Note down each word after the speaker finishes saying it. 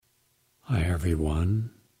Hi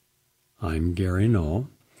everyone, I'm Gary Null.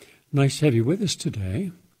 Nice to have you with us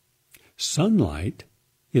today. Sunlight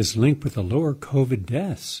is linked with the lower COVID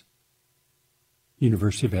deaths.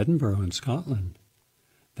 University of Edinburgh in Scotland.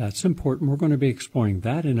 That's important. We're going to be exploring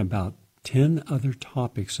that and about 10 other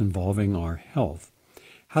topics involving our health.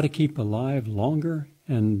 How to keep alive longer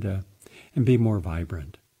and be more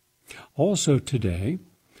vibrant. Also today,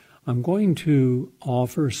 I'm going to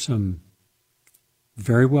offer some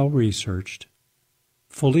very well-researched,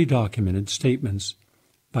 fully documented statements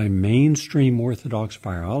by mainstream orthodox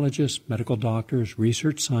virologists, medical doctors,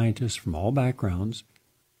 research scientists from all backgrounds.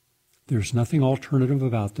 There's nothing alternative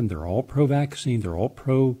about them. They're all pro-vaccine. They're all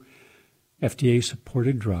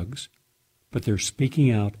pro-FDA-supported drugs, but they're speaking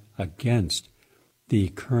out against the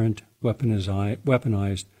current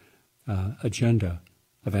weaponized agenda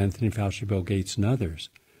of Anthony Fauci, Bill Gates, and others.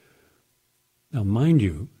 Now, mind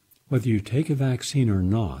you, whether you take a vaccine or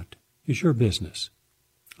not is your business.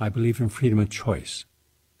 I believe in freedom of choice.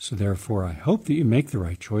 So therefore, I hope that you make the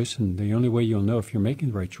right choice, and the only way you'll know if you're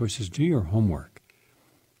making the right choice is do your homework.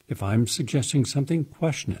 If I'm suggesting something,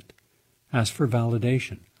 question it. Ask for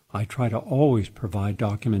validation. I try to always provide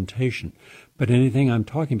documentation. But anything I'm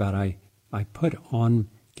talking about, I put on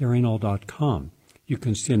GaryNull.com. You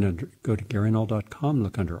can go to GaryNull.com,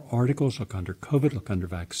 look under articles, look under COVID, look under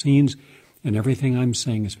vaccines, and everything I'm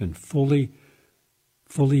saying has been fully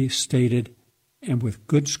stated and with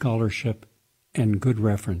good scholarship and good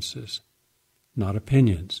references, not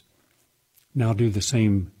opinions. Now do the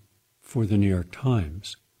same for the New York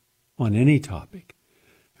Times on any topic.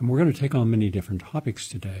 And we're going to take on many different topics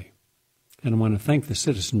today. And I want to thank the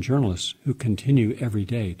citizen journalists who continue every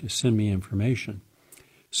day to send me information.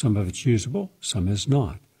 Some of it's usable, some is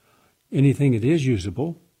not. Anything that is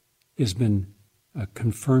usable has been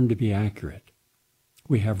confirmed to be accurate.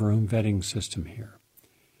 We have our own vetting system here.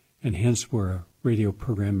 And hence we're a radio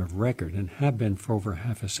program of record and have been for over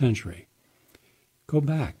half a century. Go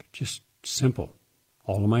back, just simple.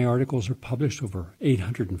 All of my articles are published, over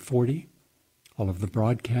 840. All of the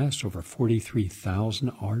broadcasts, over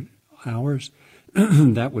 43,000 hours.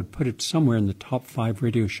 That would put it somewhere in the top 5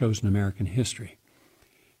 radio shows in American history.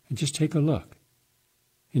 And just take a look,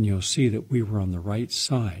 and you'll see that we were on the right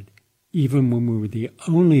side, even when we were the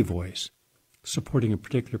only voice supporting a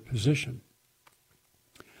particular position.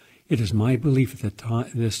 It is my belief at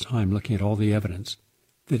this time, looking at all the evidence,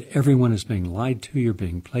 that everyone is being lied to, you're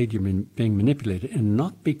being played, you're being manipulated, and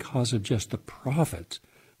not because of just the profits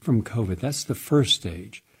from COVID. That's the first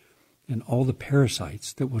stage, and all the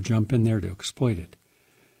parasites that will jump in there to exploit it.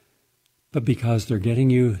 But because they're getting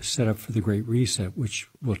you set up for the Great Reset, which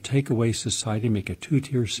will take away society, make a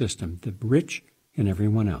two-tier system, the rich and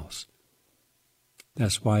everyone else.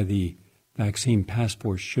 That's why the vaccine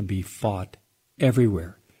passports should be fought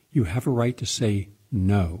everywhere. You have a right to say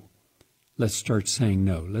no. Let's start saying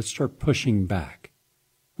no. Let's start pushing back.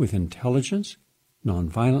 With intelligence,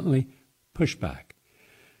 nonviolently, push back.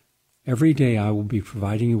 Every day I will be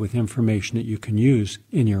providing you with information that you can use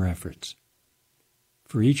in your efforts.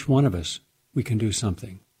 For each one of us, we can do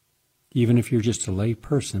something. Even if you're just a lay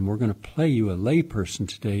person, we're going to play you a lay person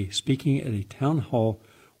today speaking at a town hall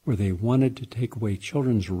where they wanted to take away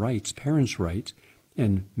children's rights, parents' rights,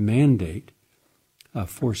 and mandate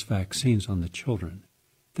forced vaccines on the children.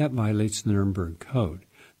 That violates the Nuremberg Code,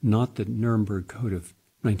 not the Nuremberg Code of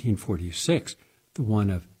 1946, the one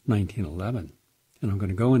of 1911. And I'm going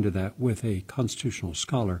to go into that with a constitutional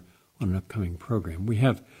scholar on an upcoming program. We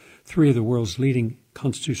have 3 of the world's leading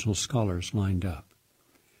constitutional scholars lined up.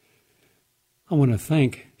 I want to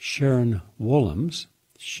thank Sharon Wollums.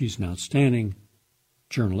 She's an outstanding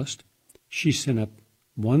journalist. She sent up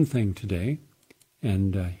one thing today,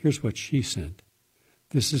 and here's what she sent.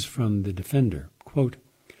 This is from the Defender. Quote,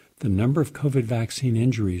 the number of COVID vaccine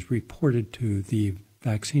injuries reported to the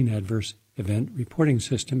Vaccine Adverse Event Reporting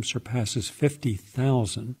System surpasses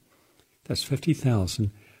 50,000. That's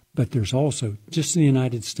 50,000. But there's also, just in the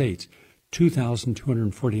United States,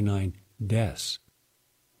 2,249 deaths.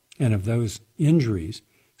 And of those injuries,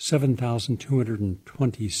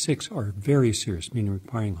 7,226 are very serious, meaning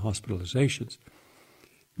requiring hospitalizations.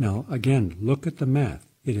 Now, again, look at the math.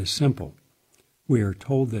 It is simple. We are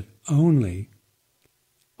told that only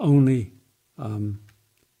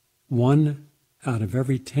 1 out of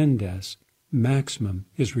every 10 deaths maximum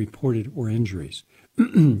is reported or injuries.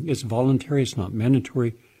 It's voluntary, it's not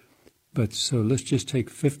mandatory. But so let's just take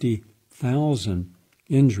 50,000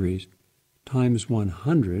 injuries times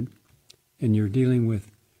 100, and you're dealing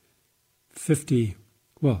with 50,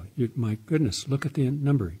 well, my goodness, look at the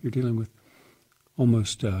number. You're dealing with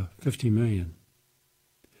almost 50 million.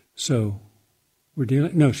 So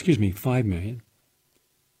 5 million.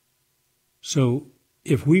 So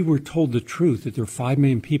if we were told the truth that there are 5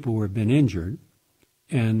 million people who have been injured,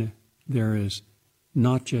 and there is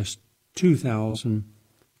not just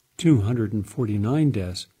 2,249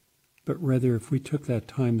 deaths, but rather if we took that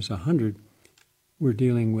times 100, we're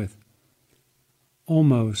dealing with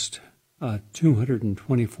almost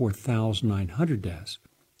 224,900 deaths.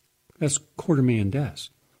 That's 250,000 deaths.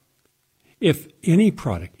 If any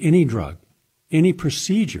product, any drug, any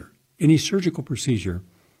procedure, any surgical procedure,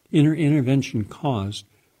 intervention caused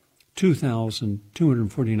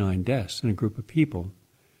 2,249 deaths in a group of people,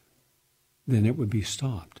 then it would be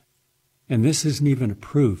stopped. And this isn't even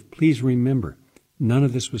approved. Please remember, none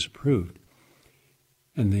of this was approved.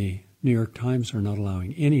 And the New York Times are not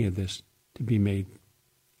allowing any of this to be made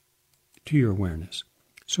to your awareness.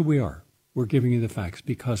 So we're giving you the facts,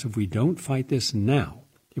 because if we don't fight this now,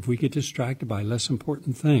 if we get distracted by less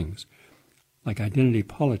important things like identity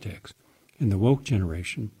politics and the woke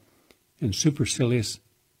generation and supercilious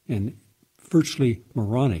and virtually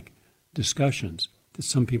moronic discussions that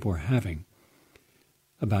some people are having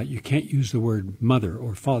about you can't use the word mother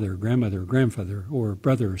or father or grandmother or grandfather or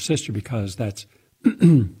brother or sister because that's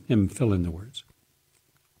and fill in the words.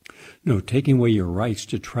 No, taking away your rights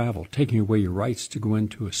to travel, taking away your rights to go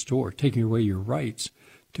into a store, taking away your rights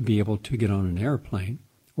to be able to get on an airplane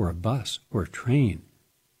or a bus or a train,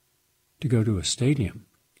 to go to a stadium,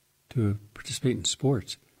 to participate in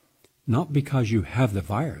sports, not because you have the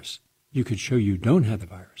virus. You could show you don't have the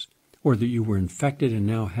virus, or that you were infected and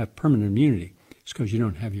now have permanent immunity. It's because you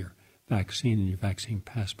don't have your vaccine and your vaccine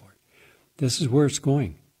passport. This is where it's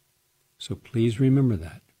going. So please remember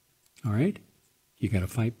that. All right? You got to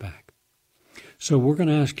fight back. So we're going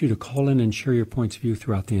to ask you to call in and share your points of view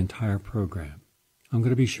throughout the entire program. I'm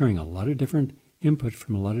going to be sharing a lot of different input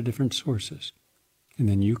from a lot of different sources. And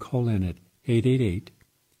then you call in at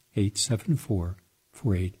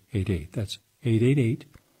 888-874-4888. That's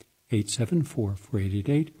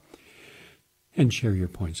 888-874-4888, and share your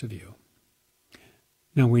points of view.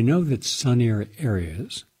 Now, we know that sunnier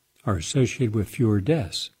areas are associated with fewer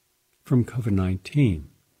deaths from COVID-19.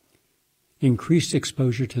 Increased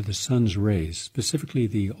exposure to the sun's rays, specifically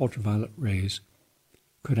the ultraviolet rays,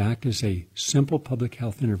 could act as a simple public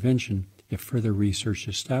health intervention if further research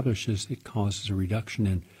establishes it causes a reduction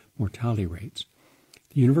in mortality rates.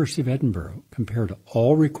 The University of Edinburgh compared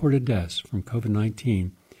all recorded deaths from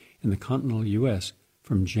COVID-19 in the continental U.S.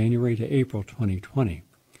 from January to April 2020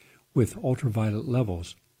 with ultraviolet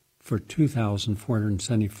levels for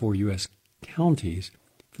 2,474 U.S. counties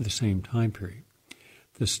for the same time period.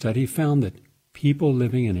 The study found that people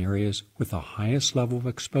living in areas with the highest level of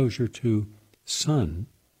exposure to sun,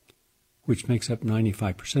 which makes up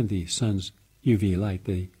 95% of the sun's UV light,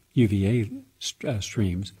 the UVA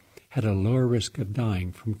streams, had a lower risk of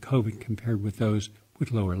dying from COVID compared with those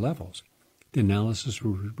with lower levels. The analysis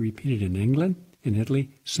was repeated in England and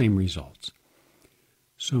Italy, same results.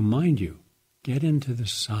 So mind you, get into the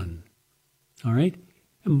sun. All right?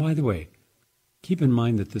 And by the way, keep in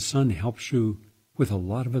mind that the sun helps you with a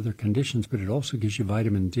lot of other conditions, but it also gives you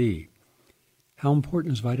vitamin D. How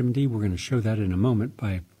important is vitamin D? We're going to show that in a moment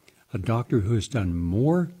by a doctor who has done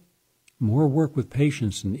more work with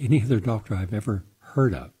patients than any other doctor I've ever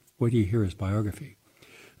heard of. What do you hear his biography?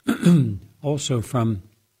 Also from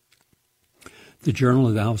the Journal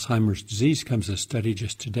of Alzheimer's Disease comes a study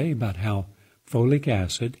just today about how folic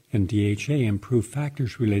acid and DHA improve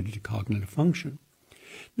factors related to cognitive function.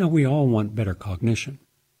 Now, we all want better cognition.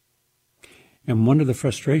 And one of the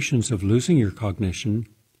frustrations of losing your cognition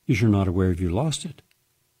is you're not aware if you lost it.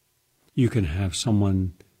 You can have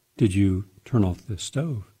someone, did you turn off the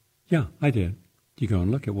stove? Yeah, I did. You go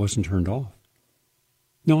and look, it wasn't turned off.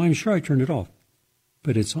 No, I'm sure I turned it off,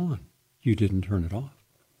 but it's on. You didn't turn it off.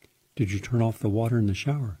 Did you turn off the water in the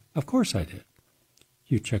shower? Of course I did.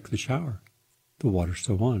 You check the shower. The water's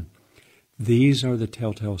still on. These are the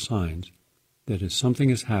telltale signs that if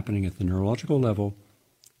something is happening at the neurological level,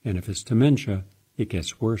 and if it's dementia, it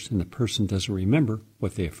gets worse and the person doesn't remember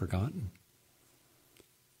what they have forgotten.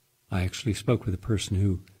 I actually spoke with a person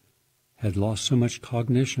who had lost so much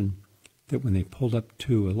cognition that when they pulled up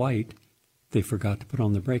to a light, they forgot to put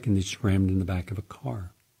on the brake and they just rammed in the back of a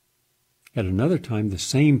car. At another time, the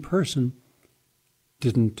same person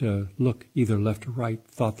didn't look either left or right,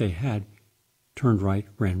 thought they had, turned right,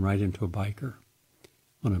 ran right into a biker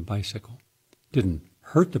on a bicycle. Didn't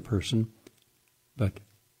hurt the person, but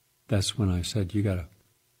that's when I said, you gotta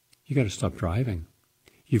stop driving.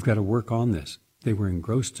 You've got to work on this. They were in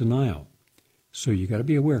gross denial. So you got to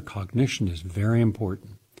be aware cognition is very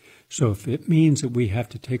important. So if it means that we have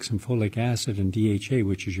to take some folic acid and DHA,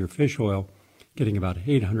 which is your fish oil, getting about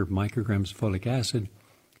 800 micrograms folic acid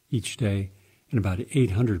each day and about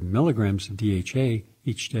 800 milligrams of DHA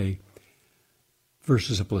each day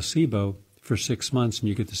versus a placebo for 6 months, and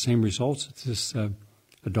you get the same results that this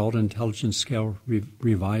Adult Intelligence Scale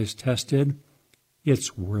revised test did,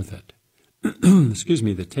 it's worth it. Excuse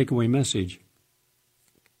me, the takeaway message: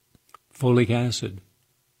 folic acid,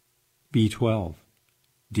 B12,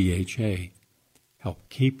 DHA help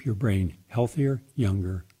keep your brain healthier,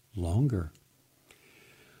 younger, longer.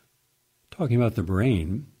 Talking about the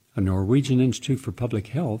brain, a Norwegian Institute for Public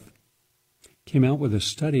Health came out with a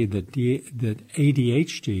study that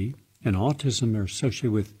ADHD and autism are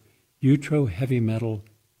associated with utero heavy metal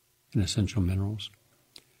and essential minerals.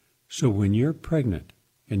 So when you're pregnant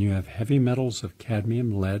and you have heavy metals of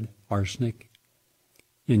cadmium, lead, arsenic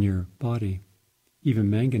in your body, even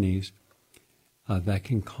manganese, that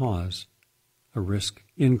can cause a risk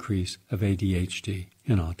increase of ADHD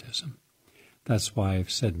and autism. That's why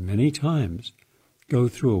I've said many times, go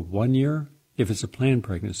through a 1 year, if it's a planned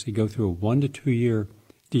pregnancy, go through a 1 to 2 year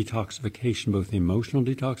detoxification, both emotional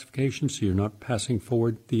detoxification, so you're not passing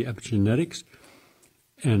forward the epigenetics,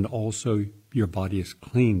 and also your body is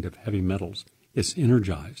cleaned of heavy metals. It's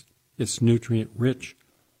energized, it's nutrient rich,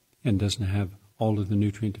 and doesn't have all of the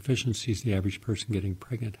nutrient deficiencies the average person getting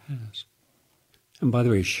pregnant has. And by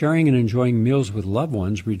the way, sharing and enjoying meals with loved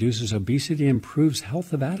ones reduces obesity and improves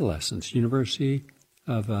health of adolescents. University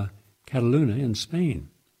of Catalunya in Spain.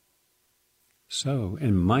 So,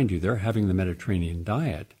 and mind you, they're having the Mediterranean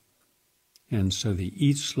diet. And so they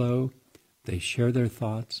eat slow, they share their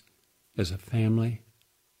thoughts. As a family,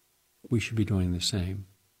 we should be doing the same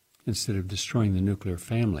instead of destroying the nuclear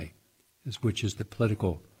family, which is the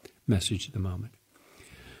political message at the moment.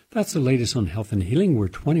 That's the latest on health and healing. We're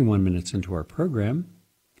 21 minutes into our program.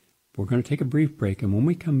 We're going to take a brief break, and when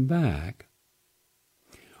we come back,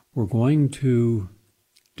 we're going to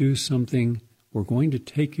do something. We're going to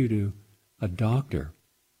take you to a doctor,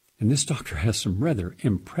 and this doctor has some rather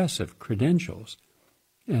impressive credentials,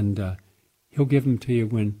 and he'll give them to you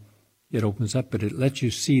when it opens up, but it lets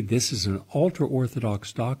you see this is an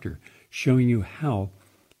ultra-Orthodox doctor showing you how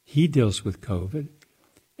he deals with COVID.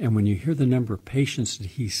 And when you hear the number of patients that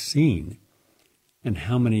he's seen and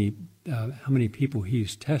how many people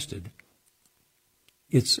he's tested,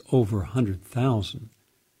 it's over 100,000.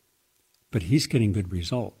 But he's getting good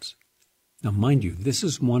results. Now, mind you, this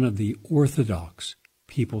is one of the Orthodox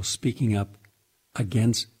people speaking up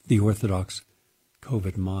against the Orthodox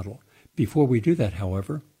COVID model. Before we do that,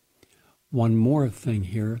 however, one more thing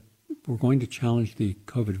here. We're going to challenge the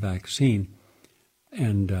COVID vaccine,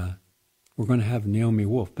 and we're going to have Naomi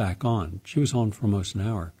Wolf back on. She was on for almost an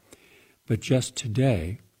hour. But just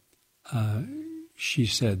today, she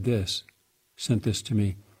said this, sent this to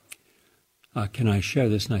me. Can I share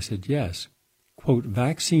this? And I said, yes. Quote,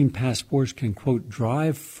 vaccine passports can, quote,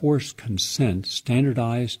 drive forced consent,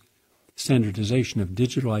 standardization of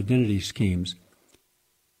digital identity schemes.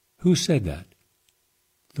 Who said that?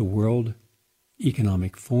 The World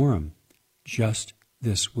Economic Forum, just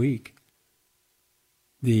this week.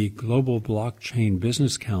 The Global Blockchain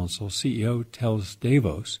Business Council CEO tells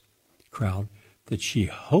Davos crowd that she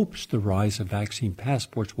hopes the rise of vaccine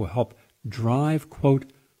passports will help drive,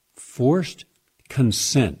 quote, forced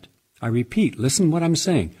consent. I repeat, listen what I'm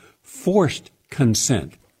saying. Forced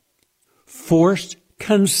consent. Forced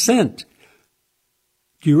consent.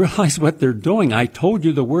 Do you realize what they're doing? I told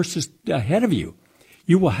you the worst is ahead of you.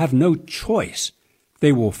 You will have no choice.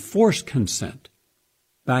 They will force consent,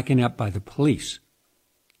 backing up by the police.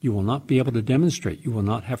 You will not be able to demonstrate. You will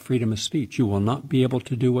not have freedom of speech. You will not be able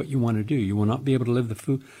to do what you want to do. You will not be able to live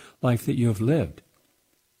the life that you have lived.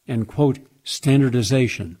 And, quote,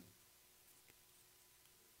 standardization.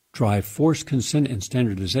 Drive forced consent and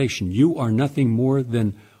standardization. You are nothing more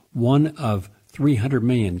than one of 300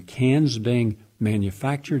 million cans being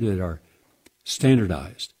manufactured that are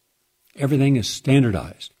standardized. Everything is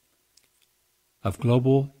standardized of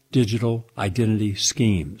global digital identity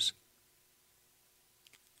schemes.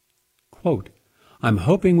 Quote, I'm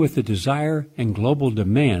hoping with the desire and global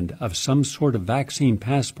demand of some sort of vaccine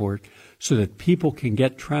passport so that people can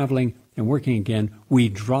get traveling and working again, we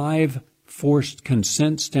drive forced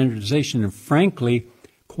consent, standardization, and frankly,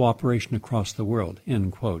 cooperation across the world,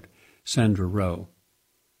 end quote. Sandra Rowe.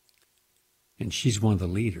 And she's one of the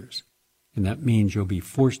leaders. And that means you'll be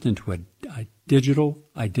forced into a digital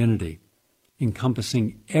identity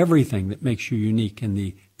encompassing everything that makes you unique in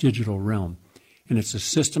the digital realm. And it's a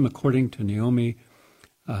system, according to Naomi,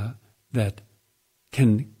 that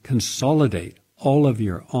can consolidate all of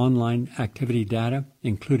your online activity data,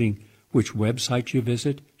 including which website you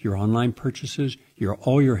visit, your online purchases,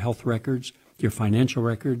 all your health records, your financial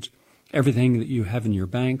records, everything that you have in your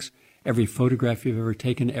banks, every photograph you've ever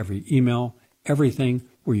taken, every email, everything,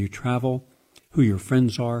 where you travel, who your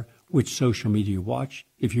friends are, which social media you watch,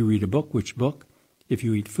 if you read a book, which book, if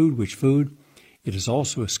you eat food, which food. It is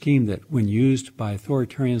also a scheme that, when used by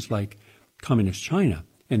authoritarians like Communist China,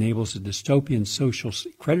 enables a dystopian social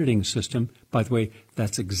crediting system. By the way,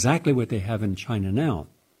 that's exactly what they have in China now,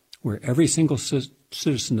 where every single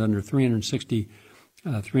citizen under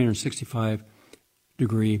 365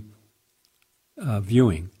 degree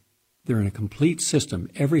viewing, they're in a complete system.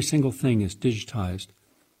 Every single thing is digitized.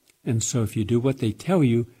 And so if you do what they tell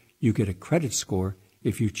you, you get a credit score.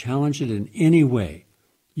 If you challenge it in any way,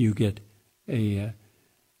 you get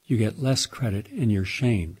less credit and you're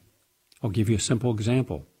shamed. I'll give you a simple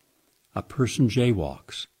example. A person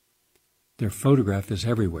jaywalks. Their photograph is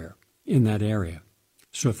everywhere in that area.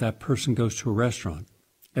 So if that person goes to a restaurant,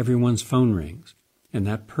 everyone's phone rings, and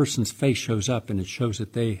that person's face shows up, and it shows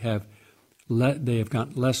that they have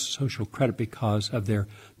got less social credit because of their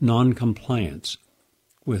non-compliance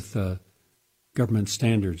with government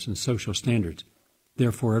standards and social standards.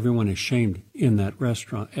 Therefore, everyone is shamed in that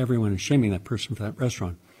restaurant. Everyone is shaming that person for that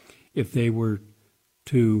restaurant. If they were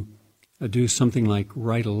to do something like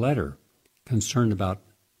write a letter concerned about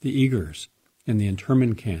the Uyghurs and the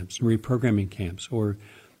internment camps and reprogramming camps, or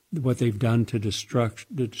what they've done to destroy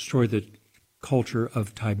the culture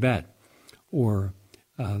of Tibet, or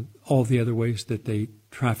all the other ways that they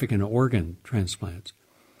traffic in organ transplants,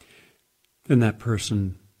 then that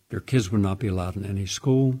person, their kids would not be allowed in any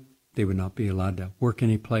school. They would not be allowed to work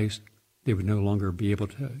any place. They would no longer be able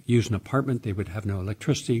to use an apartment. They would have no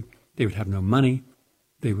electricity. They would have no money.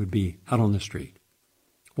 They would be out on the street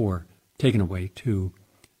or taken away to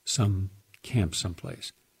some camp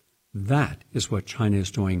someplace. That is what China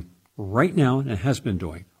is doing right now and has been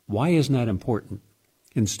doing. Why isn't that important?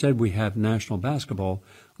 Instead, we have National Basketball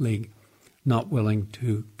League not willing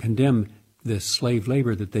to condemn this slave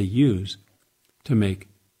labor that they use to make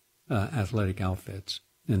athletic outfits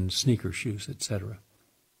and sneaker shoes, etc.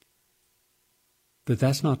 But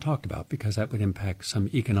that's not talked about because that would impact some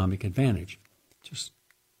economic advantage.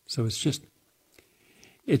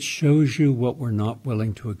 It shows you what we're not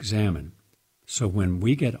willing to examine. So when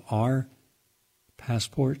we get our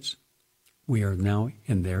passports, we are now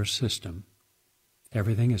in their system.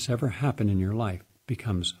 Everything that's ever happened in your life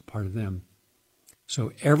becomes a part of them.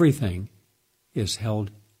 So everything is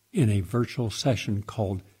held in a virtual session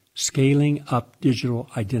called Scaling Up Digital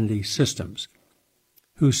Identity Systems.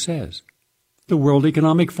 Who says? The World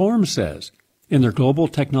Economic Forum says in their Global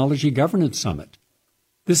Technology Governance Summit.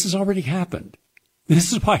 This has already happened.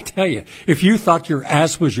 This is why I tell you, if you thought your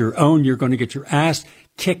ass was your own, you're going to get your ass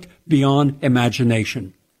kicked beyond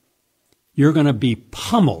imagination. You're going to be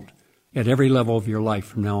pummeled at every level of your life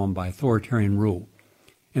from now on by authoritarian rule.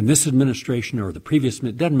 And this administration or the previous,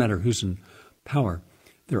 it doesn't matter who's in power,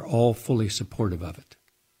 they're all fully supportive of it.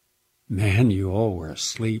 Man, you all were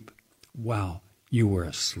asleep. Wow, you were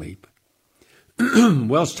asleep.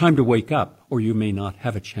 Well, it's time to wake up, or you may not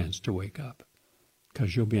have a chance to wake up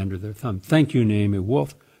because you'll be under their thumb. Thank you, Naomi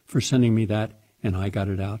Wolf, for sending me that, and I got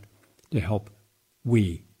it out to help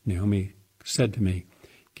we. Naomi said to me,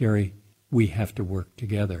 Gary, we have to work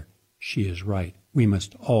together. She is right. We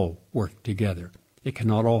must all work together. It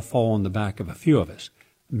cannot all fall on the back of a few of us,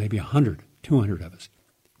 maybe 100, 200 of us.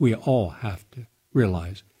 We all have to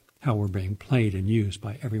realize how we're being played and used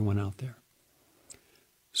by everyone out there.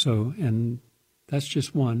 So, and that's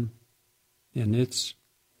just one, and it's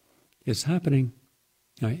happening.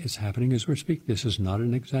 It's happening as we're speaking. This is not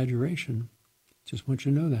an exaggeration. Just want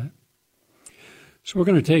you to know that. So we're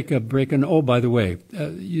going to take a break. And oh, by the way,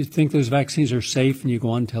 you think those vaccines are safe, and you go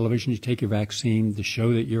on television, you take your vaccine to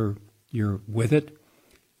show that you're with it.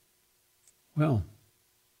 Well,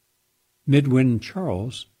 Midwin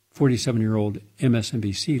Charles, 47-year-old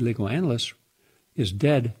MSNBC legal analyst, is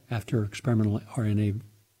dead after experimental RNA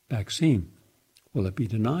vaccine. Will it be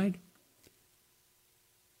denied?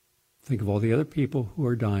 Think of all the other people who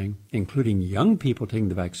are dying, including young people taking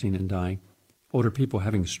the vaccine and dying, older people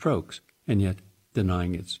having strokes, and yet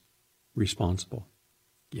denying it's responsible.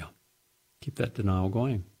 Yeah, keep that denial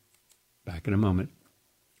going. Back in a moment.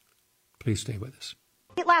 Please stay with us.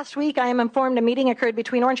 Last week, I am informed a meeting occurred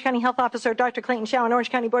between Orange County Health Officer Dr. Clayton Chow and Orange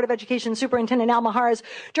County Board of Education Superintendent Al Maharas,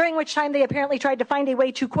 during which time they apparently tried to find a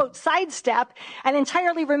way to, quote, sidestep and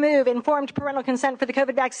entirely remove informed parental consent for the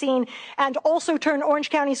COVID vaccine and also turn Orange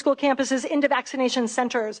County school campuses into vaccination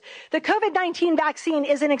centers. The COVID-19 vaccine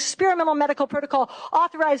is an experimental medical protocol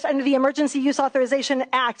authorized under the Emergency Use Authorization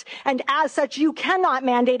Act, and as such, you cannot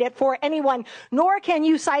mandate it for anyone, nor can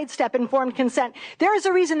you sidestep informed consent. There is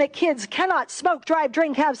a reason that kids cannot smoke, drive,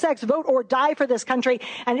 drink, have sex, vote, or die for this country,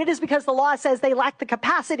 and it is because the law says they lack the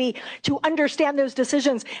capacity to understand those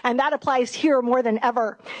decisions, and that applies here more than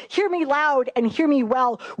ever. Hear me loud and hear me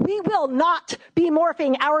well. We will not be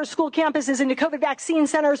morphing our school campuses into COVID vaccine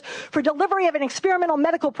centers for delivery of an experimental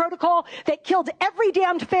medical protocol that killed every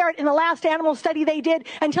damned ferret in the last animal study they did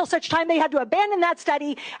until such time they had to abandon that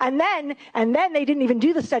study, and then they didn't even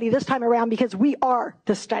do the study this time around because we are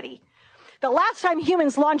the study. The last time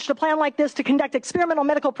humans launched a plan like this to conduct experimental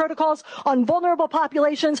medical protocols on vulnerable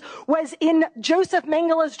populations was in Joseph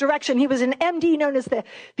Mengele's direction. He was an MD known as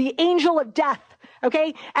the Angel of Death.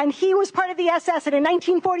 Okay, and he was part of the SS, and in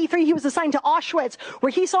 1943 he was assigned to Auschwitz,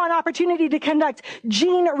 where he saw an opportunity to conduct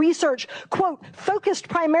gene research, quote, focused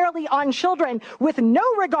primarily on children with no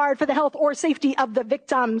regard for the health or safety of the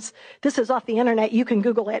victims. This is off the internet. You can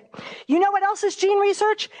Google it. You know what else is gene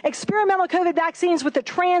research? Experimental COVID vaccines with the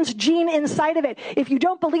trans gene inside of it. If you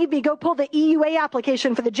don't believe me, go pull the EUA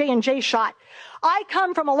application for the J&J shot. I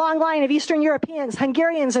come from a long line of Eastern Europeans,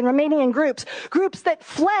 Hungarians, and Romanian groups that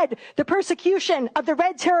fled the persecution of the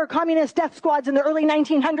Red Terror communist death squads in the early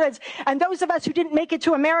 1900s, and those of us who didn't make it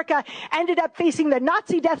to America ended up facing the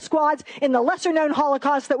Nazi death squads in the lesser-known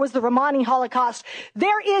Holocaust that was the Romani Holocaust.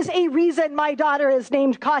 There is a reason my daughter is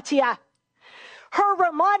named Katya. Her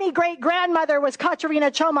Romani great-grandmother was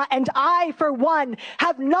Katerina Choma, and I, for one,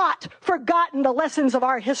 have not forgotten the lessons of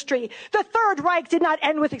our history. The Third Reich did not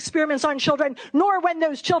end with experiments on children, nor when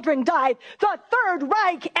those children died. The Third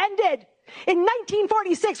Reich ended in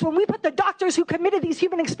 1946, when we put the doctors who committed these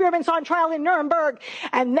human experiments on trial in Nuremberg,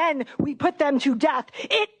 and then we put them to death.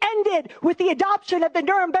 It ended with the adoption of the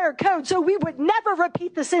Nuremberg Code, so we would never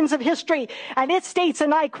repeat the sins of history. And it states,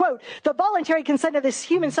 and I quote, the voluntary consent of this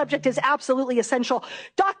human subject is absolutely essential.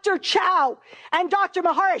 Dr. Chow and Dr.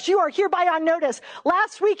 Maharas, you are hereby on notice.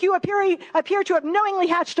 Last week, you appear to have knowingly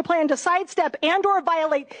hatched a plan to sidestep and or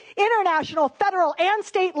violate international, federal, and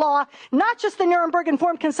state law, not just the Nuremberg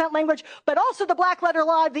informed consent language, but also the black letter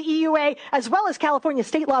law of the EUA, as well as California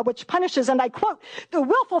state law, which punishes, and I quote, the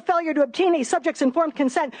willful failure to obtain a subject's informed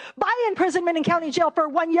consent by imprisonment in county jail for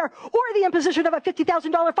 1 year, or the imposition of a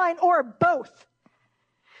 $50,000 fine, or both.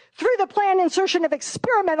 Through the planned insertion of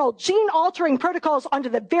experimental gene-altering protocols onto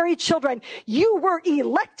the very children you were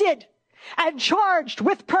elected and charged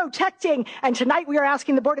with protecting. And tonight we are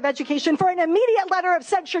asking the Board of Education for an immediate letter of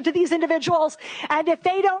censure to these individuals. And if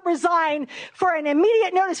they don't resign, for an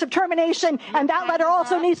immediate notice of termination. And that letter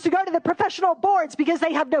also needs to go to the professional boards because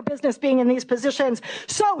they have no business being in these positions.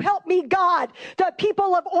 So help me God, the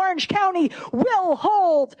people of Orange County will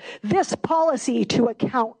hold this policy to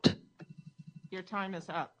account. Your time is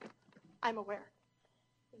up. I'm aware.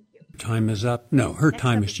 Time is up. No, her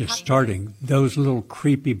time is just starting. Those little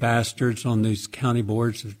creepy bastards on these county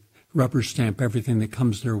boards that rubber stamp everything that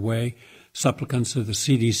comes their way, supplicants of the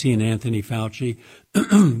CDC and Anthony Fauci.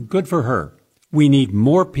 Good for her. We need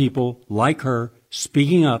more people like her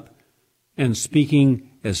speaking up and speaking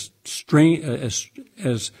as strong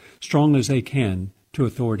as they can to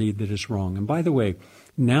authority that is wrong. And by the way,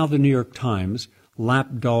 now the New York Times,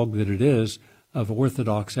 lapdog that it is of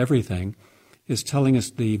orthodox everything, is telling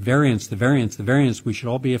us the variants, we should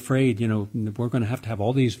all be afraid, we're going to have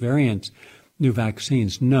all these variants, new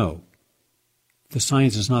vaccines. No, the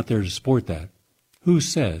science is not there to support that. Who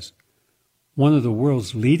says? One of the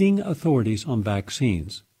world's leading authorities on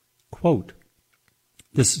vaccines, quote,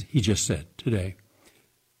 this he just said today,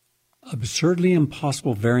 absurdly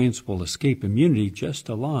impossible variants will escape immunity, just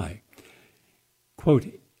a lie. Quote,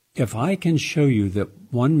 if I can show you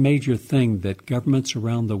that one major thing that governments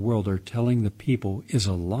around the world are telling the people is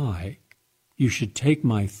a lie, you should take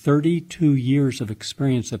my 32 years of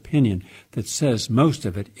experience opinion that says most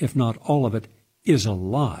of it, if not all of it, is a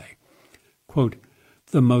lie. Quote,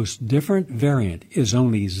 the most different variant is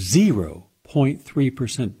only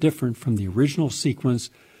 0.3% different from the original sequence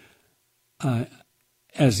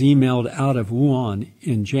as emailed out of Wuhan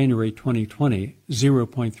in January 2020.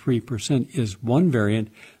 0.3% is one variant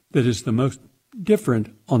that is the most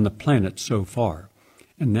different on the planet so far.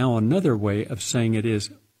 And now another way of saying it is,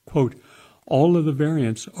 quote, all of the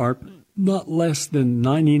variants are not less than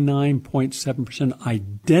 99.7%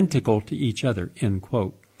 identical to each other, end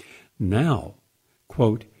quote. Now,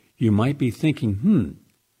 Quote, you might be thinking,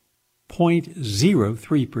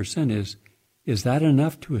 0.03% is that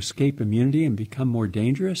enough to escape immunity and become more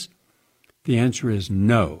dangerous? The answer is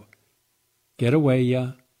no. Get away,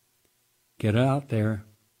 ya. Get out there.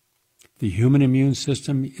 The human immune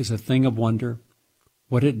system is a thing of wonder.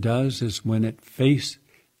 What it does is when it faces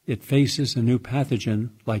a new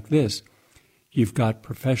pathogen like this, you've got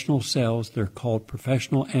professional cells. They're called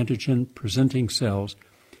professional antigen-presenting cells.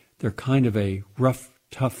 They're kind of a rough,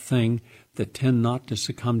 tough thing that tend not to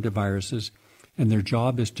succumb to viruses, and their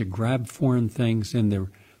job is to grab foreign things in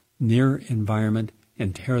their near environment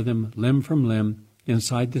and tear them limb from limb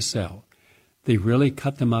inside the cell. They really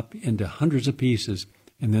cut them up into hundreds of pieces,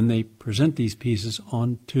 and then they present these pieces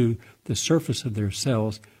onto the surface of their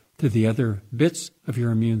cells to the other bits of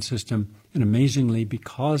your immune system. And amazingly,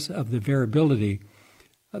 because of the variability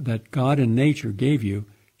that God and nature gave you,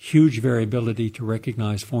 huge variability to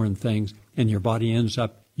recognize foreign things, and your body ends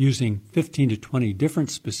up using 15 to 20 different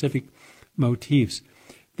specific motifs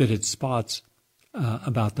that it spots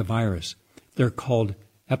about the virus. They're called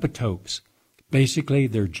epitopes. Basically,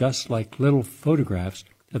 they're just like little photographs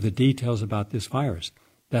of the details about this virus.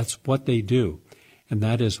 That's what they do, and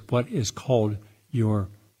that is what is called your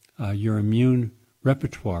immune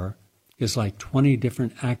repertoire is like 20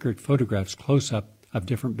 different accurate photographs close-up of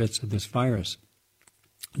different bits of this virus.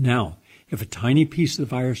 Now, if a tiny piece of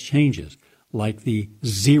the virus changes, like the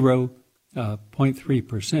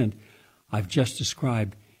 0.3% I've just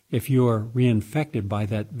described, if you're reinfected by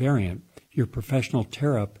that variant, your professional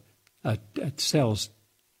tear-up cells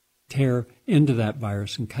tear into that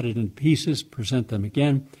virus and cut it into pieces, present them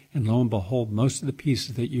again, and lo and behold, most of the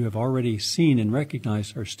pieces that you have already seen and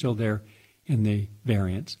recognized are still there in the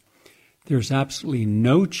variants. There's absolutely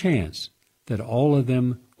no chance that all of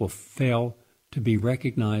them will fail to be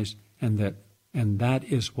recognized, and that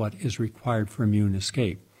is what is required for immune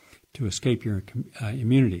escape, to escape your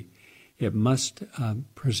immunity. It must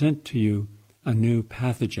present to you a new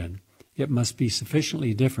pathogen. It must be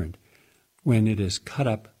sufficiently different when it is cut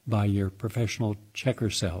up by your professional checker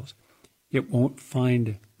cells. It won't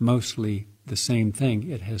find mostly the same thing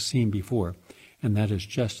it has seen before, and that is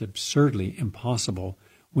just absurdly impossible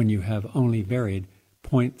when you have only varied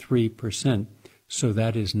 0.3%, so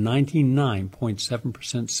that is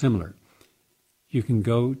 99.7% similar. You can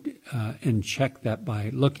go and check that by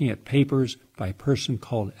looking at papers by a person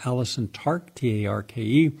called Alison Tark,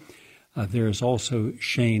 T-A-R-K-E. There is also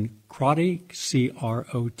Shane Crotty,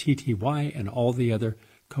 C-R-O-T-T-Y, and all the other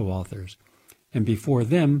co-authors. And before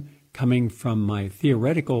them, coming from my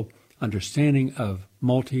theoretical understanding of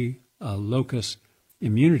multi-locus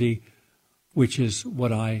immunity, which is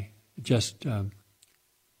what I just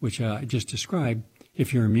described,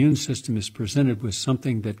 if your immune system is presented with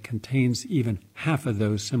something that contains even half of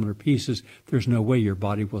those similar pieces, there's no way your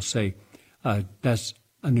body will say, that's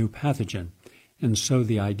a new pathogen. And so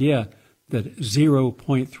the idea that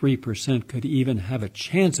 0.3% could even have a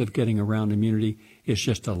chance of getting around immunity is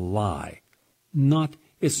just a lie.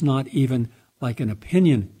 It's not even like an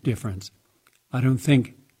opinion difference. I don't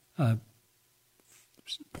think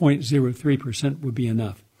 0.03% would be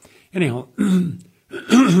enough. Anyhow,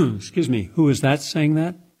 excuse me, who is that saying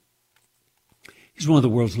that? He's one of the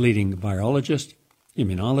world's leading virologists,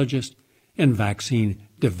 immunologists, and vaccine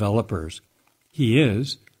developers. He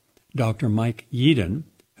is Dr. Mike Yeadon,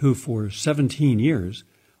 who for 17 years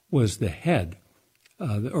was the head,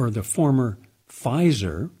 or the former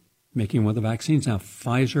Pfizer, making one of the vaccines now,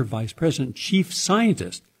 Pfizer Vice President, Chief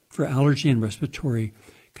Scientist for Allergy and Respiratory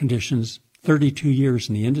Conditions, 32 years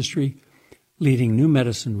in the industry, leading new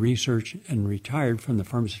medicine research, and retired from the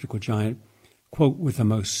pharmaceutical giant, quote, with the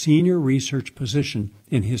most senior research position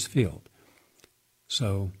in his field.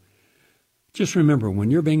 So just remember, when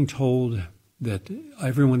you're being told that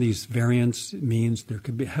every one of these variants means there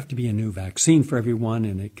could have to be a new vaccine for everyone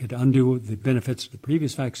and it could undo the benefits of the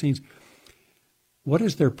previous vaccines, what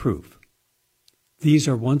is their proof? These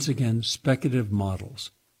are once again speculative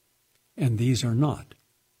models, and these are not,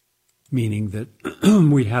 meaning that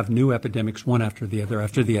we have new epidemics one after the other,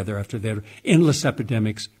 after the other, after the other, endless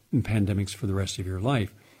epidemics and pandemics for the rest of your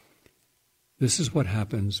life. This is what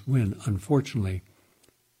happens when, unfortunately,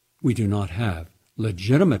 we do not have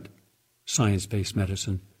legitimate science-based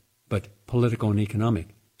medicine, but political and economic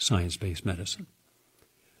science-based medicine.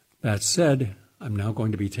 That said, I'm now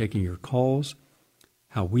going to be taking your calls,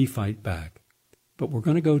 how we fight back. But we're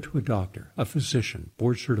going to go to a doctor, a physician,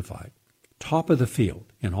 board certified, top of the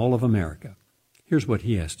field in all of America. Here's what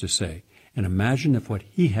he has to say. And imagine if what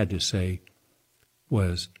he had to say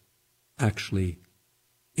was actually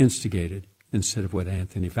instigated instead of what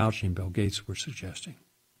Anthony Fauci and Bill Gates were suggesting.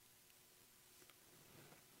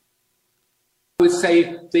 would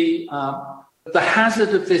say the hazard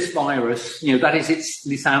of this virus, that is its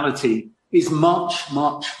lethality, is much,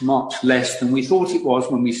 much, much less than we thought it was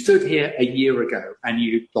when we stood here a year ago and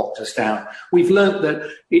you locked us down. We've learnt that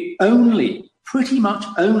it pretty much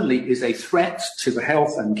only is a threat to the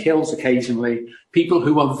health and kills occasionally people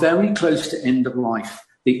who are very close to end of life.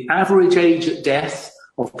 The average age at death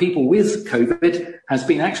of people with COVID has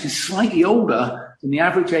been actually slightly older than the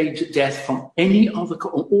average age at death from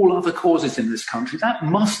all other causes in this country. That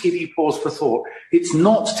must give you pause for thought. It's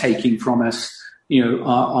not taking from us,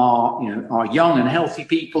 our young and healthy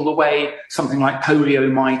people the way something like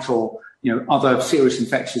polio might, or other serious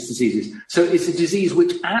infectious diseases. So it's a disease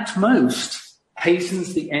which at most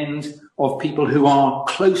hastens the end of people who are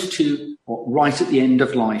close to or right at the end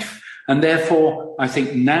of life. And therefore, I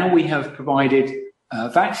think now we have provided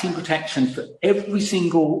vaccine protection for every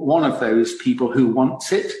single one of those people who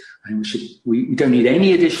wants it. And we don't need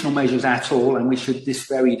any additional measures at all. And we should this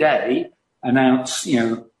very day announce,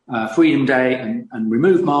 Freedom Day and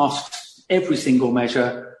remove masks, every single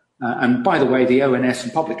measure. And by the way, the ONS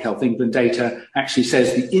and Public Health England data actually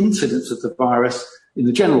says the incidence of the virus in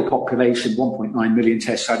the general population, 1.9 million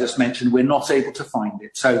tests I just mentioned, we're not able to find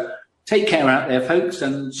it. So take care out there, folks,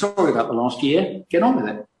 and sorry about the last year. Get on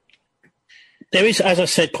with it. There is, as I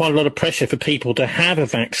said, quite a lot of pressure for people to have a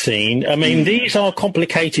vaccine. I mean, these are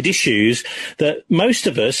complicated issues that most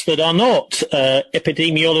of us that are not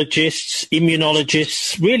epidemiologists,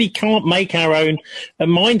 immunologists, really can't make our own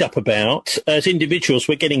mind up about as individuals.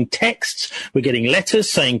 We're getting texts, we're getting letters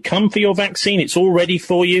saying, come for your vaccine, it's all ready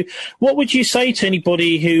for you. What would you say to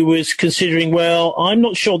anybody who was considering, well, I'm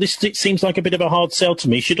not sure, this seems like a bit of a hard sell to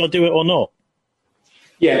me, should I do it or not?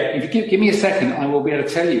 Yeah, if you give me a second, I will be able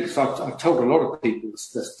to tell you, because I've told a lot of people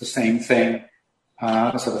the same thing.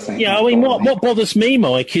 Yeah, I mean, what bothers me,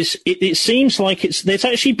 Mike, is it seems like there's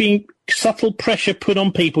actually been subtle pressure put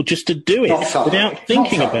on people just to do it without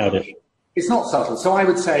thinking about it. It's not subtle. So I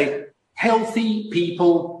would say healthy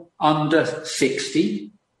people under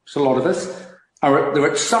 60, so a lot of us,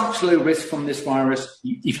 they're at such low risk from this virus.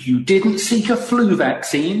 If you didn't seek a flu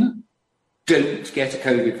vaccine, don't get a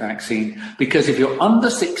COVID vaccine, because if you're under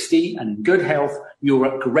 60 and in good health, you're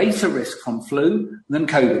at greater risk from flu than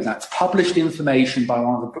COVID. That's published information by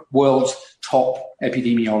one of the world's top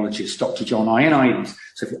epidemiologists, Dr. John Ioannidis.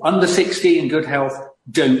 So if you're under 60 in good health,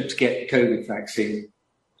 don't get the COVID vaccine.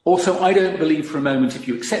 Also, I don't believe for a moment if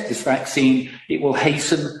you accept this vaccine, it will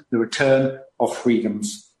hasten the return of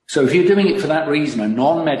freedoms. So if you're doing it for that reason, a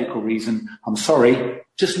non-medical reason, I'm sorry,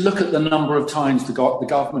 just look at the number of times the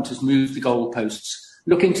government has moved the goalposts.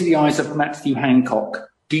 Look into the eyes of Matthew Hancock.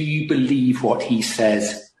 Do you believe what he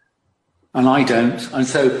says? And I don't. And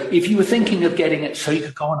so if you were thinking of getting it so you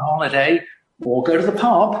could go on holiday or go to the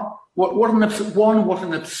pub, what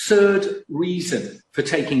an absurd reason for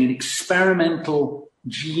taking an experimental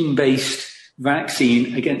gene-based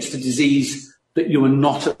vaccine against a disease that you are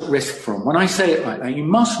not at risk from. When I say it like that, you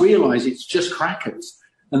must realize it's just crackers,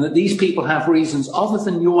 and that these people have reasons other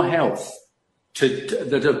than your health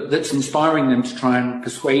that's inspiring them to try and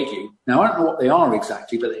persuade you. Now, I don't know what they are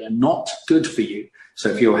exactly, but they are not good for you. So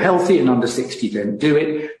if you're healthy and under 60, don't do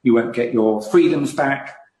it. You won't get your freedoms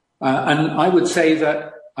back. And I would say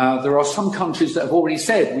that there are some countries that have already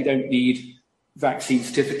said we don't need vaccine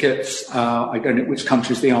certificates. I don't know which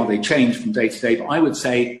countries they are. They change from day to day. But I would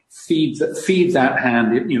say feed that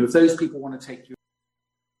hand. If those people want to take you.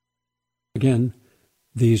 Again,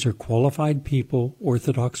 these are qualified people,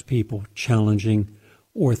 orthodox people, challenging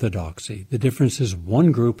orthodoxy. The difference is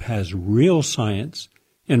one group has real science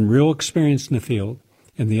and real experience in the field,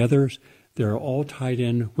 and the others, they're all tied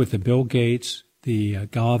in with the Bill Gates, the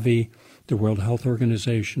Gavi, the World Health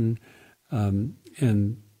Organization,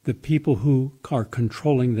 and the people who are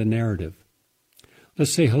controlling the narrative.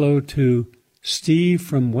 Let's say hello to Steve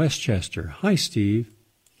from Westchester. Hi, Steve.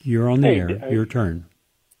 You're on the air. Your turn.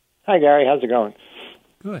 Hi, Gary. How's it going?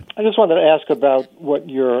 Good. I just wanted to ask about what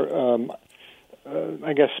your,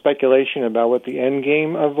 speculation about what the end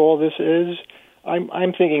game of all this is.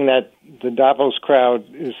 I'm thinking that the Davos crowd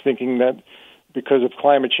is thinking that because of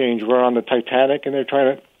climate change, we're on the Titanic and they're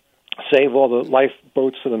trying to save all the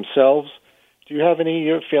lifeboats for themselves. Do you have any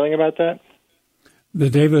feeling about that? The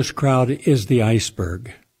Davos crowd is the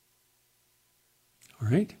iceberg. All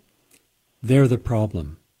right? They're the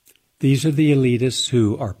problem. These are the elitists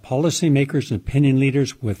who are policymakers and opinion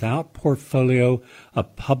leaders without portfolio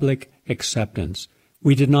of public acceptance.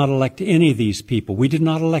 We did not elect any of these people. We did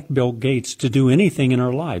not elect Bill Gates to do anything in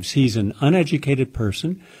our lives. He's an uneducated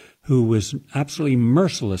person who was absolutely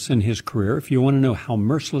merciless in his career. If you want to know how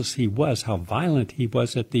merciless he was, how violent he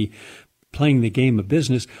was at the playing the game of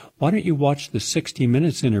business, why don't you watch the 60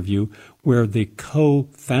 Minutes interview where the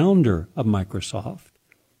co-founder of Microsoft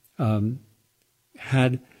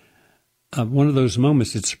had one of those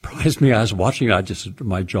moments. It surprised me. I was watching it,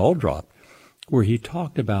 my jaw dropped, where he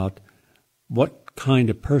talked about what kind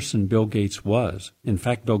of person Bill Gates was. In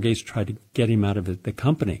fact, Bill Gates tried to get him out of the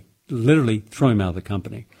company, literally throw him out of the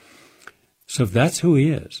company. So if that's who he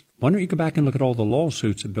is, why don't you go back and look at all the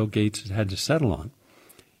lawsuits that Bill Gates has had to settle on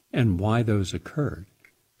and why those occurred.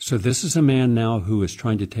 So this is a man now who is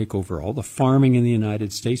trying to take over all the farming in the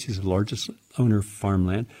United States. He's the largest owner of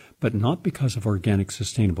farmland, but not because of organic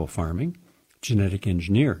sustainable farming, genetic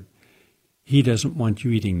engineered. He doesn't want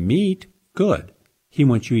you eating meat, good. He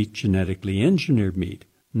wants you to eat genetically engineered meat,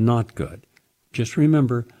 not good. Just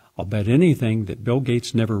remember, I'll bet anything that Bill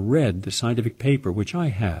Gates never read the scientific paper, which I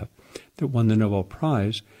have, that won the Nobel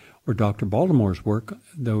Prize, or Dr. Baltimore's work,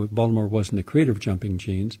 though Baltimore wasn't the creator of jumping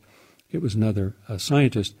genes, it was another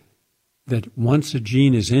scientist, that once a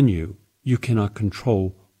gene is in you, you cannot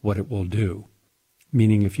control what it will do.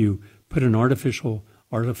 Meaning if you put an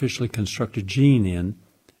artificially constructed gene in,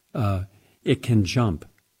 it can jump.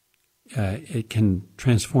 It can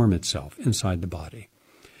transform itself inside the body.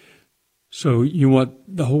 So you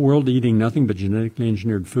want the whole world eating nothing but genetically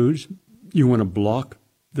engineered foods? You want to block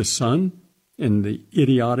the sun and the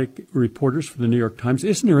idiotic reporters for the New York Times?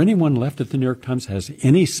 Isn't there anyone left at the New York Times has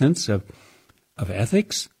any sense of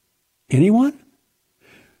ethics? Anyone?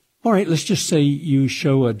 All right, let's just say you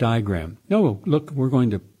show a diagram. No, look, we're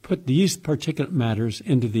going to put these particulate matters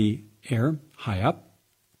into the air high up,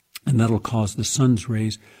 and that'll cause the sun's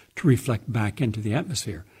rays to reflect back into the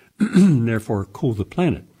atmosphere, and therefore cool the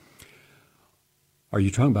planet. Are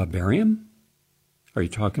you talking about barium? Are you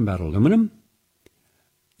talking about aluminum?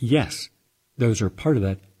 Yes, those are part of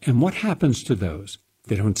that. And what happens to those?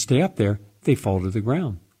 They don't stay up there. They fall to the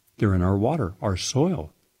ground. They're in our water, our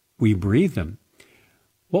soil. We breathe them.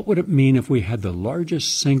 What would it mean if we had the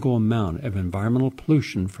largest single amount of environmental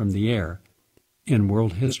pollution from the air in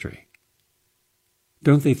world history?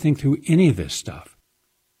 Don't they think through any of this stuff?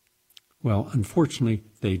 Well, unfortunately,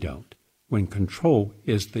 they don't. When control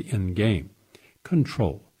is the end game.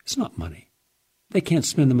 Control. It's not money. They can't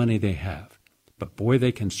spend the money they have. But boy,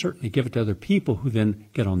 they can certainly give it to other people who then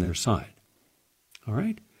get on their side. All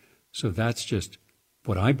right? So that's just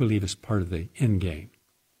what I believe is part of the end game.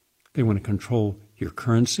 They want to control your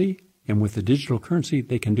currency, and with the digital currency,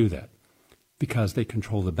 they can do that because they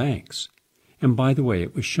control the banks. And by the way,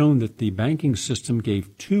 it was shown that the banking system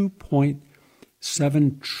gave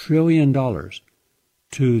 $2.7 trillion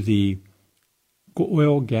to the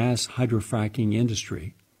oil, gas, hydrofracking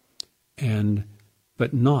industry,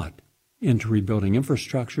 but not into rebuilding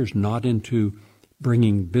infrastructures, not into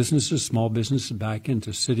bringing businesses, small businesses back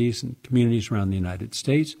into cities and communities around the United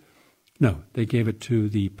States. No, they gave it to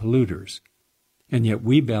the polluters. And yet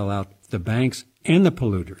we bail out the banks and the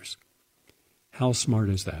polluters. How smart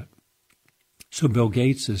is that? So Bill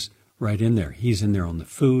Gates is right in there. He's in there on the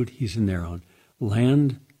food. He's in there on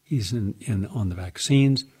land. He's in on the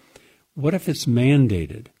vaccines. What if it's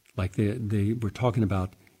mandated, like they were talking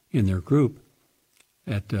about in their group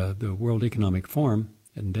at the World Economic Forum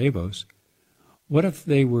in Davos? What if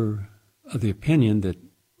they were of the opinion that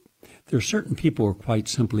there are certain people who are quite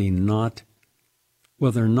simply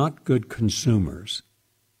they're not good consumers.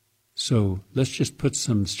 So let's just put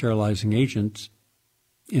some sterilizing agents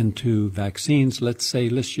into vaccines. Let's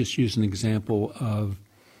just use an example of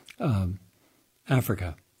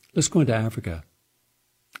Africa. Let's go into Africa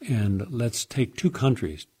and let's take two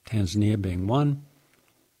countries, Tanzania being one,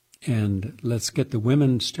 and let's get the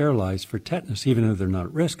women sterilized for tetanus, even though they're not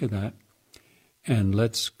at risk of that. And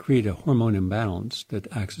let's create a hormone imbalance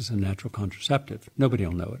that acts as a natural contraceptive. Nobody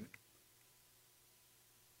will know it.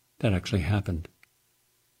 That actually happened.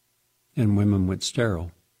 And women went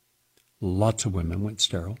sterile. Lots of women went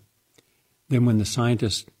sterile. Then when the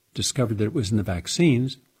scientists discovered that it was in the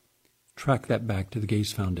vaccines, tracked that back to the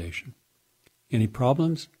Gates Foundation. Any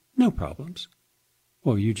problems? No problems.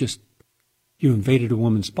 Well, you invaded a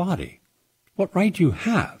woman's body. What right do you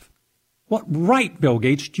have? What right, Bill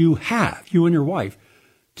Gates, do you have, you and your wife,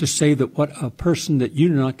 to say that what a person that you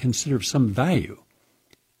do not consider of some value?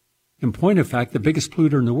 In point of fact, the biggest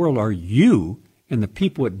polluter in the world are you and the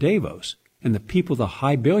people at Davos and the people, the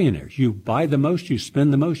high billionaires. You buy the most, you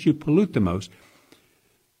spend the most, you pollute the most,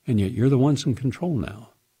 and yet you're the ones in control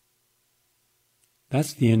now.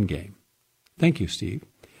 That's the end game. Thank you, Steve.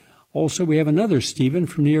 Also, we have another Stephen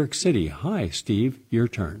from New York City. Hi, Steve, your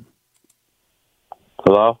turn.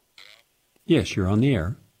 Hello? Yes, you're on the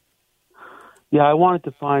air. Yeah, I wanted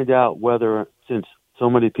to find out whether, since so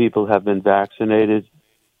many people have been vaccinated,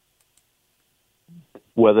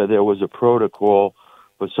 whether there was a protocol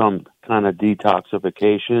for some kind of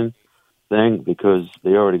detoxification thing, because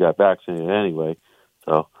they already got vaccinated anyway.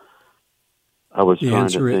 So I was trying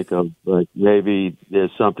to think of, like, maybe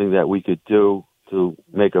there's something that we could do to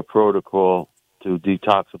make a protocol to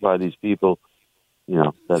detoxify these people,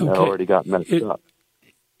 that already got messed up.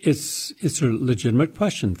 It's a legitimate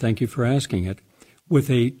question. Thank you for asking it. With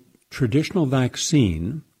a traditional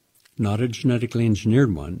vaccine, not a genetically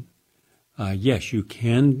engineered one, yes, you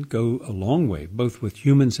can go a long way, both with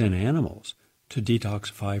humans and animals, to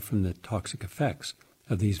detoxify from the toxic effects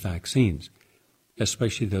of these vaccines,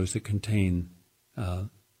 especially those that contain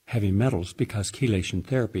heavy metals, because chelation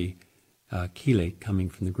therapy, chelate coming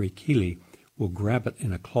from the Greek chele, will grab it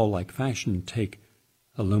in a claw-like fashion and take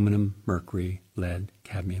aluminum, mercury, lead,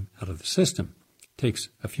 cadmium out of the system. It takes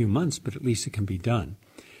a few months, but at least it can be done.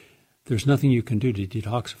 There's nothing you can do to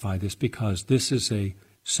detoxify this, because this is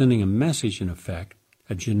sending a message, in effect,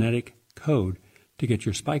 a genetic code to get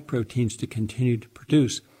your spike proteins to continue to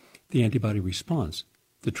produce the antibody response.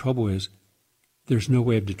 The trouble is there's no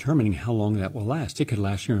way of determining how long that will last. It could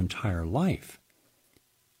last your entire life.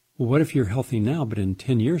 Well, what if you're healthy now, but in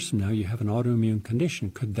 10 years from now you have an autoimmune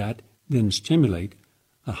condition? Could that then stimulate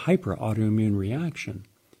a hyper-autoimmune reaction?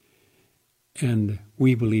 And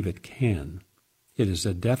we believe it can. It is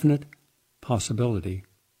a definite possibility,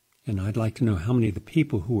 and I'd like to know how many of the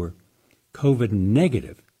people who were COVID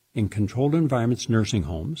negative in controlled environments, nursing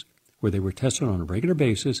homes, where they were tested on a regular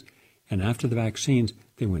basis, and after the vaccines,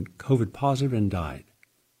 they went COVID positive and died.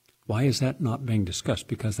 Why is that not being discussed?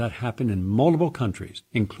 Because that happened in multiple countries,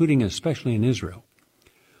 including especially in Israel.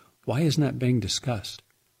 Why isn't that being discussed?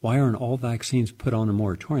 Why aren't all vaccines put on a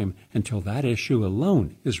moratorium until that issue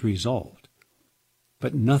alone is resolved?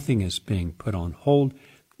 But nothing is being put on hold.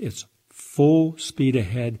 It's full speed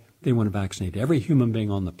ahead. They want to vaccinate every human being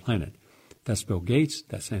on the planet. That's Bill Gates,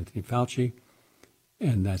 that's Anthony Fauci,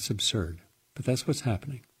 and that's absurd. But that's what's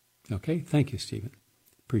happening. Okay? Thank you, Stephen.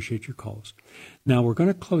 Appreciate your calls. Now, we're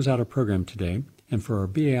going to close out our program today, and for our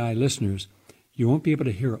BAI listeners, you won't be able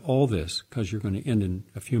to hear all this because you're going to end in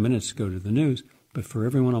a few minutes to go to the news, but for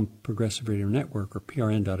everyone on Progressive Radio Network or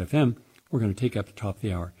PRN.FM, we're going to take up the top of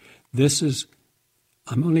the hour.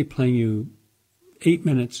 I'm only playing you 8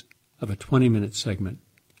 minutes of a 20-minute segment.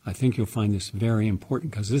 I think you'll find this very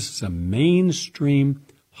important because this is a mainstream,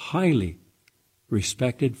 highly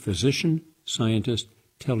respected physician, scientist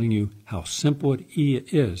telling you how simple it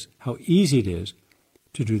is, how easy it is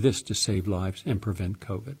to do this to save lives and prevent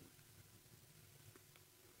COVID.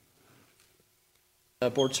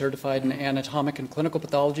 Board certified in anatomic and clinical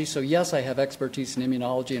pathology. So yes, I have expertise in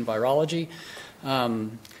immunology and virology.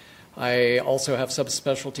 I also have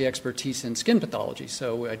subspecialty expertise in skin pathology.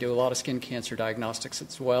 So I do a lot of skin cancer diagnostics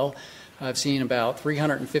as well. I've seen about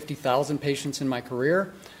 350,000 patients in my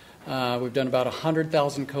career. We've done about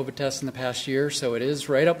 100,000 COVID tests in the past year, so it is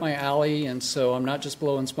right up my alley, and so I'm not just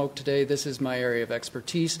blowing smoke today. This is my area of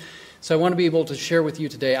expertise. So I want to be able to share with you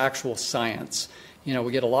today actual science.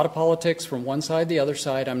 We get a lot of politics from one side, the other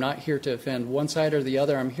side. I'm not here to offend one side or the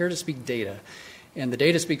other. I'm here to speak data, and the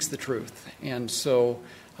data speaks the truth. And so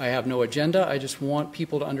I have no agenda. I just want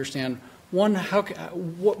people to understand, one,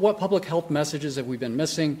 what public health messages have we been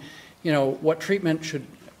missing? What treatment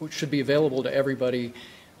should be available to everybody?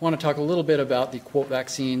 I want to talk a little bit about the quote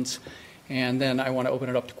vaccines, and then I want to open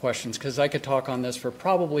it up to questions, because I could talk on this for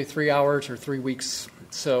probably 3 hours or 3 weeks.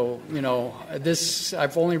 So,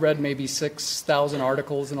 I've only read maybe 6,000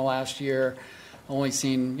 articles in the last year, only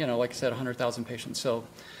seen, like I said, 100,000 patients. So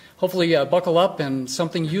hopefully buckle up and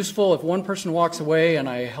something useful. If one person walks away and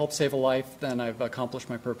I help save a life, then I've accomplished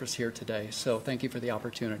my purpose here today. So thank you for the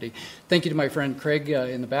opportunity. Thank you to my friend Craig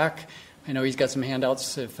in the back. I know he's got some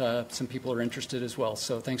handouts if some people are interested as well.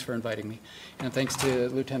 So thanks for inviting me. And thanks to the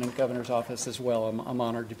Lieutenant Governor's office as well. I'm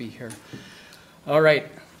honored to be here. All right.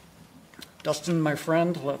 Dustin, my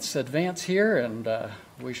friend, let's advance here and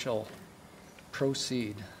we shall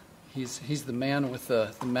proceed. He's the man with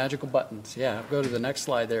the magical buttons. Yeah, go to the next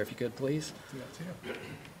slide there if you could, please.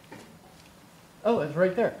 Oh, it's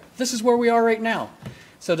right there. This is where we are right now.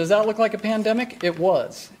 So does that look like a pandemic? It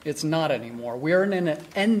was. It's not anymore. We are in an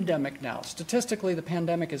endemic now. Statistically, the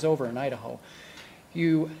pandemic is over in Idaho.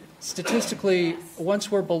 Statistically,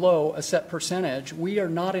 once we're below a set percentage, we are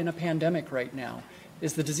not in a pandemic right now.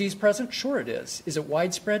 Is the disease present? Sure it is. Is it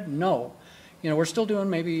widespread? No. We're still doing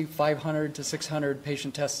maybe 500 to 600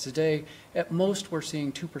 patient tests a day. At most, we're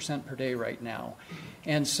seeing 2% per day right now.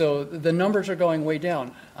 And so the numbers are going way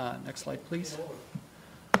down. Next slide, please.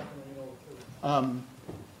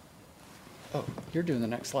 Oh, you're doing the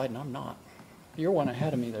next slide, and I'm not. You're one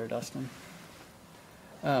ahead of me there, Dustin.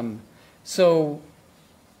 So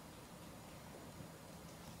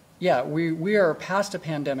Yeah, we are past a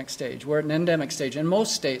pandemic stage. We're at an endemic stage. In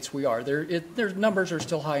most states, we are. Their numbers are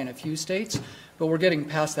still high in a few states, but we're getting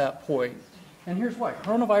past that point. And here's why.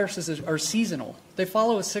 Coronaviruses are seasonal. They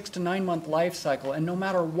follow a 6 to 9 month life cycle, and no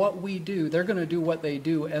matter what we do, they're going to do what they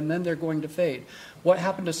do, and then they're going to fade. What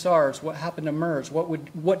happened to SARS? What happened to MERS?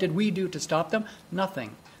 What did we do to stop them?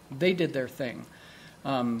 Nothing. They did their thing.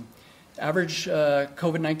 Average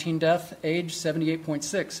COVID-19 death age,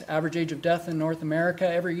 78.6. Average age of death in North America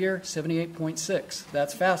every year, 78.6.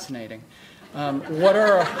 That's fascinating. What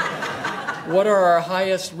are our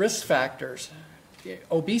highest risk factors?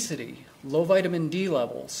 Obesity, low vitamin D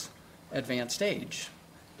levels, advanced age.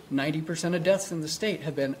 90% of deaths in the state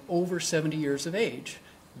have been over 70 years of age.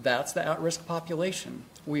 That's the at-risk population.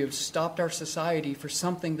 We have stopped our society for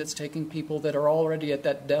something that's taking people that are already at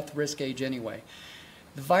that death risk age anyway.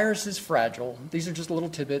 The virus is fragile. These are just little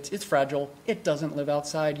tidbits. It's fragile. It doesn't live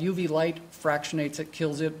outside. UV light fractionates it,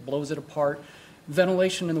 kills it, blows it apart.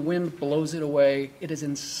 Ventilation in the wind blows it away. It is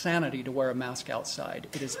insanity to wear a mask outside.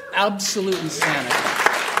 It is absolute insanity.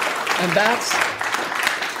 And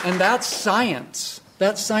that's science.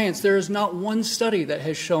 That's science. There is not one study that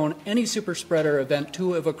has shown any super spreader event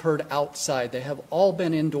to have occurred outside. They have all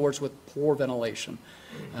been indoors with poor ventilation.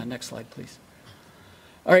 Next slide, please.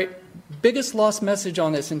 All right, biggest lost message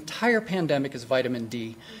on this entire pandemic is vitamin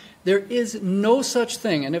D. There is no such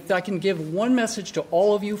thing, and if I can give one message to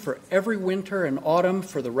all of you for every winter and autumn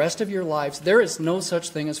for the rest of your lives, there is no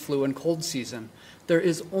such thing as flu and cold season. There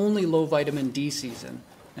is only low vitamin D season.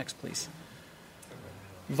 Next, please.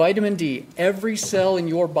 Vitamin D, every cell in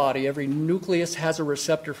your body, every nucleus has a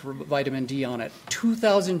receptor for vitamin D on it.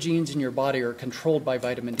 2,000 genes in your body are controlled by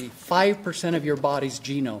vitamin D. 5% of your body's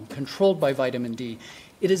genome controlled by vitamin D.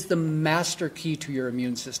 It is the master key to your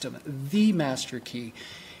immune system, the master key.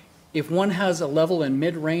 If one has a level in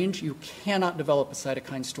mid-range, you cannot develop a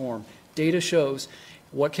cytokine storm. Data shows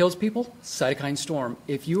what kills people? Cytokine storm.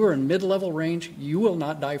 If you are in mid-level range, you will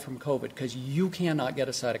not die from COVID because you cannot get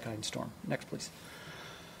a cytokine storm. Next, please.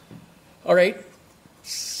 All right,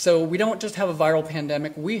 so we don't just have a viral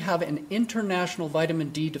pandemic, we have an international vitamin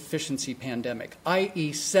D deficiency pandemic,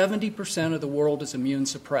 i.e. 70% of the world is immune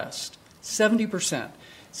suppressed. 70%.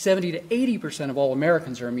 70 to 80% of all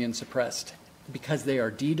Americans are immune suppressed because they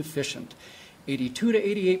are D deficient. 82 to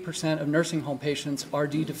 88% of nursing home patients are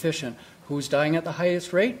D deficient. Who's dying at the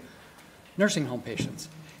highest rate? Nursing home patients.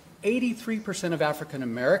 83% of African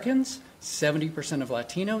Americans, 70% of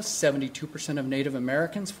Latinos, 72% of Native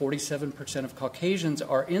Americans, 47% of Caucasians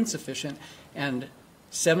are insufficient, and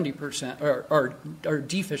 70% are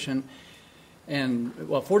deficient. And,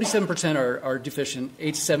 well, 47% are deficient,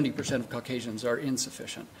 70% of Caucasians are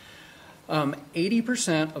insufficient.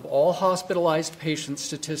 80% of all hospitalized patients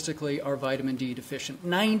statistically are vitamin D deficient.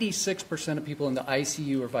 96% of people in the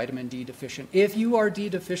ICU are vitamin D deficient. If you are D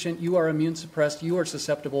deficient, you are immune suppressed, you are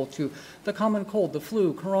susceptible to the common cold, the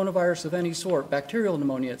flu, coronavirus of any sort, bacterial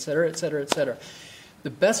pneumonia, et cetera, et cetera, et cetera.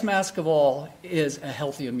 The best mask of all is a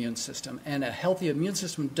healthy immune system, and a healthy immune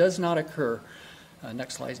system does not occur.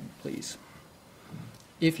 Next slide, please.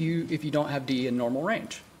 If you don't have D in normal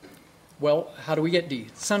range. Well, how do we get D?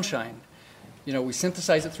 Sunshine. You know, we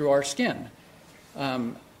synthesize it through our skin.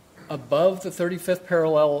 Above the 35th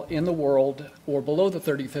parallel in the world or below the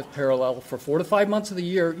 35th parallel for 4 to 5 months of the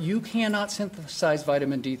year, you cannot synthesize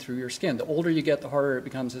vitamin D through your skin. The older you get, the harder it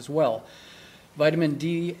becomes as well. Vitamin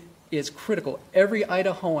D is critical. Every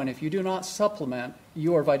Idahoan, if you do not supplement,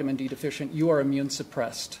 you are vitamin D deficient, you are immune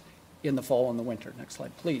suppressed in the fall and the winter. Next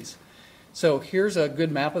slide, please. So here's a good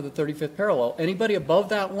map of the 35th parallel. Anybody above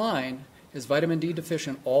that line is vitamin D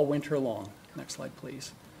deficient all winter long. Next slide,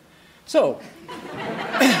 please. So,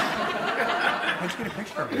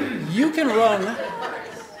 you can run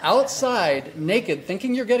outside naked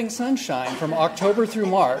thinking you're getting sunshine from October through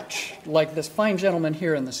March, like this fine gentleman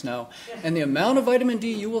here in the snow, and the amount of vitamin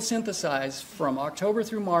D you will synthesize from October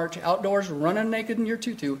through March outdoors running naked in your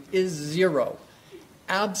tutu is zero.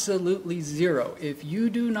 Absolutely zero. If you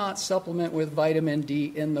do not supplement with vitamin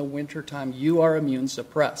D in the wintertime, you are immune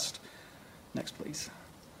suppressed. Next, please.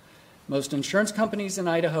 Most insurance companies in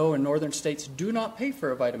Idaho and northern states do not pay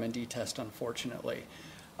for a vitamin D test, unfortunately.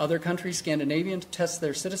 Other countries, Scandinavian, test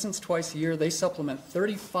their citizens twice a year. They supplement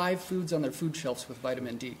 35 foods on their food shelves with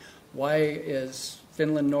vitamin D. Why is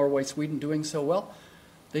Finland, Norway, Sweden doing so well?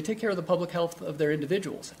 They take care of the public health of their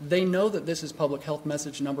individuals. They know that this is public health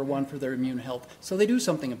message number one for their immune health, so they do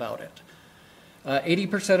something about it.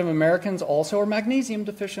 80% of Americans also are magnesium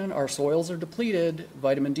deficient. Our soils are depleted.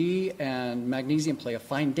 Vitamin D and magnesium play a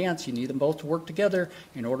fine dance. You need them both to work together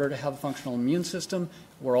in order to have a functional immune system.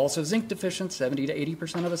 We're also zinc deficient, 70 to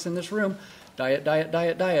 80% of us in this room. Diet, diet,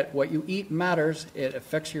 diet, diet. What you eat matters. It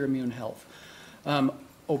affects your immune health.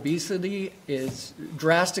 Obesity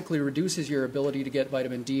drastically reduces your ability to get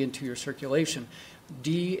vitamin D into your circulation.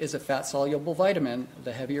 D is a fat-soluble vitamin.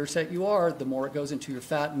 The heavier set you are, the more it goes into your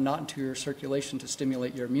fat and not into your circulation to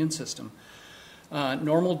stimulate your immune system.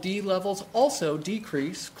 Normal D levels also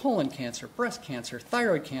decrease colon cancer, breast cancer,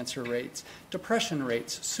 thyroid cancer rates, depression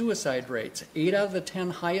rates, suicide rates. 8 out of the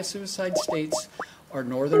 10 highest suicide states are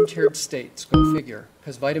northern tiered states. Go figure.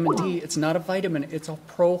 Because vitamin D, it's not a vitamin, it's a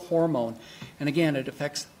pro-hormone. And again, it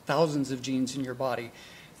affects thousands of genes in your body.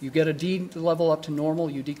 You get a D level up to normal,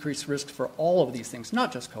 you decrease risk for all of these things,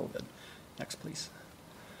 not just COVID. Next, please.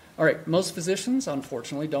 All right, most physicians,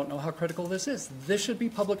 unfortunately, don't know how critical this is. This should be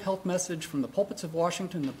public health message from the pulpits of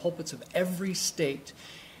Washington, the pulpits of every state,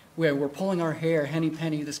 where we're pulling our hair, henny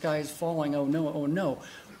penny, the sky is falling, oh no, oh no.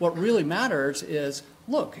 What really matters is,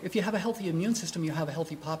 look, if you have a healthy immune system, you have a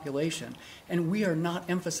healthy population. And we are not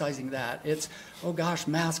emphasizing that. It's, oh gosh,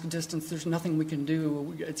 mask distance, there's nothing we can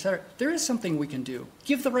do, etc. There is something we can do.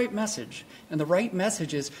 Give the right message. And the right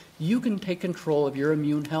message is you can take control of your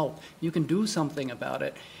immune health. You can do something about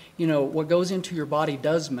it. You know, what goes into your body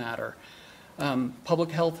does matter. Public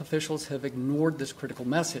health officials have ignored this critical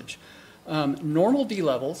message. Normal D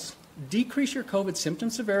levels decrease your COVID symptom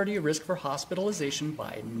severity or risk for hospitalization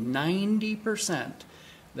by 90%.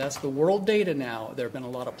 That's the world data now. There have been a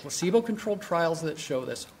lot of placebo-controlled trials that show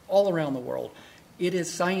this all around the world. It is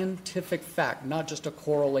scientific fact, not just a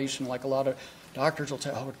correlation like a lot of doctors will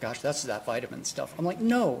say, oh gosh, that's that vitamin stuff. I'm like,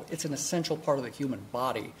 no, it's an essential part of the human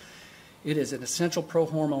body. It is an essential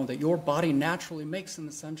prohormone that your body naturally makes in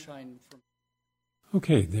the sunshine.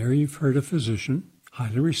 Okay, there you've heard a physician,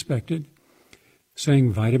 highly respected,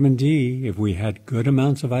 saying vitamin D, if we had good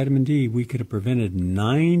amounts of vitamin D, we could have prevented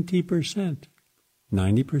 90%,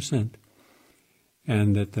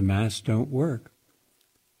 and that the masks don't work.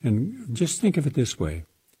 And just think of it this way.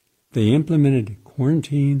 They implemented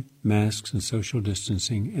quarantine, masks, and social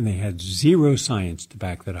distancing, and they had zero science to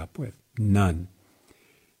back that up with. None.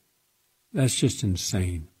 That's just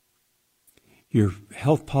insane. Your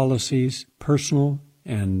health policies, personal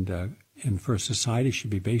and for society, should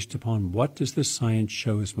be based upon what does the science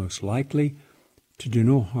show is most likely to do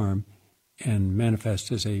no harm and manifest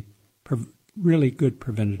as a really good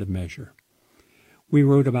preventative measure. We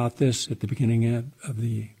wrote about this at the beginning of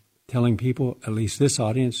the telling people, at least this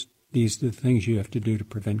audience, these are the things you have to do to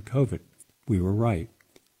prevent COVID. We were right.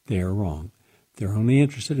 They are wrong. They're only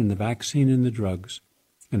interested in the vaccine and the drugs,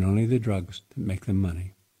 and only the drugs that make them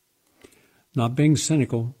money. Not being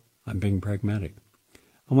cynical, I'm being pragmatic.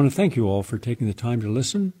 I want to thank you all for taking the time to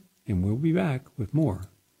listen, and we'll be back with more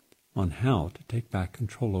on how to take back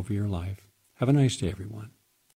control over your life. Have a nice day, everyone.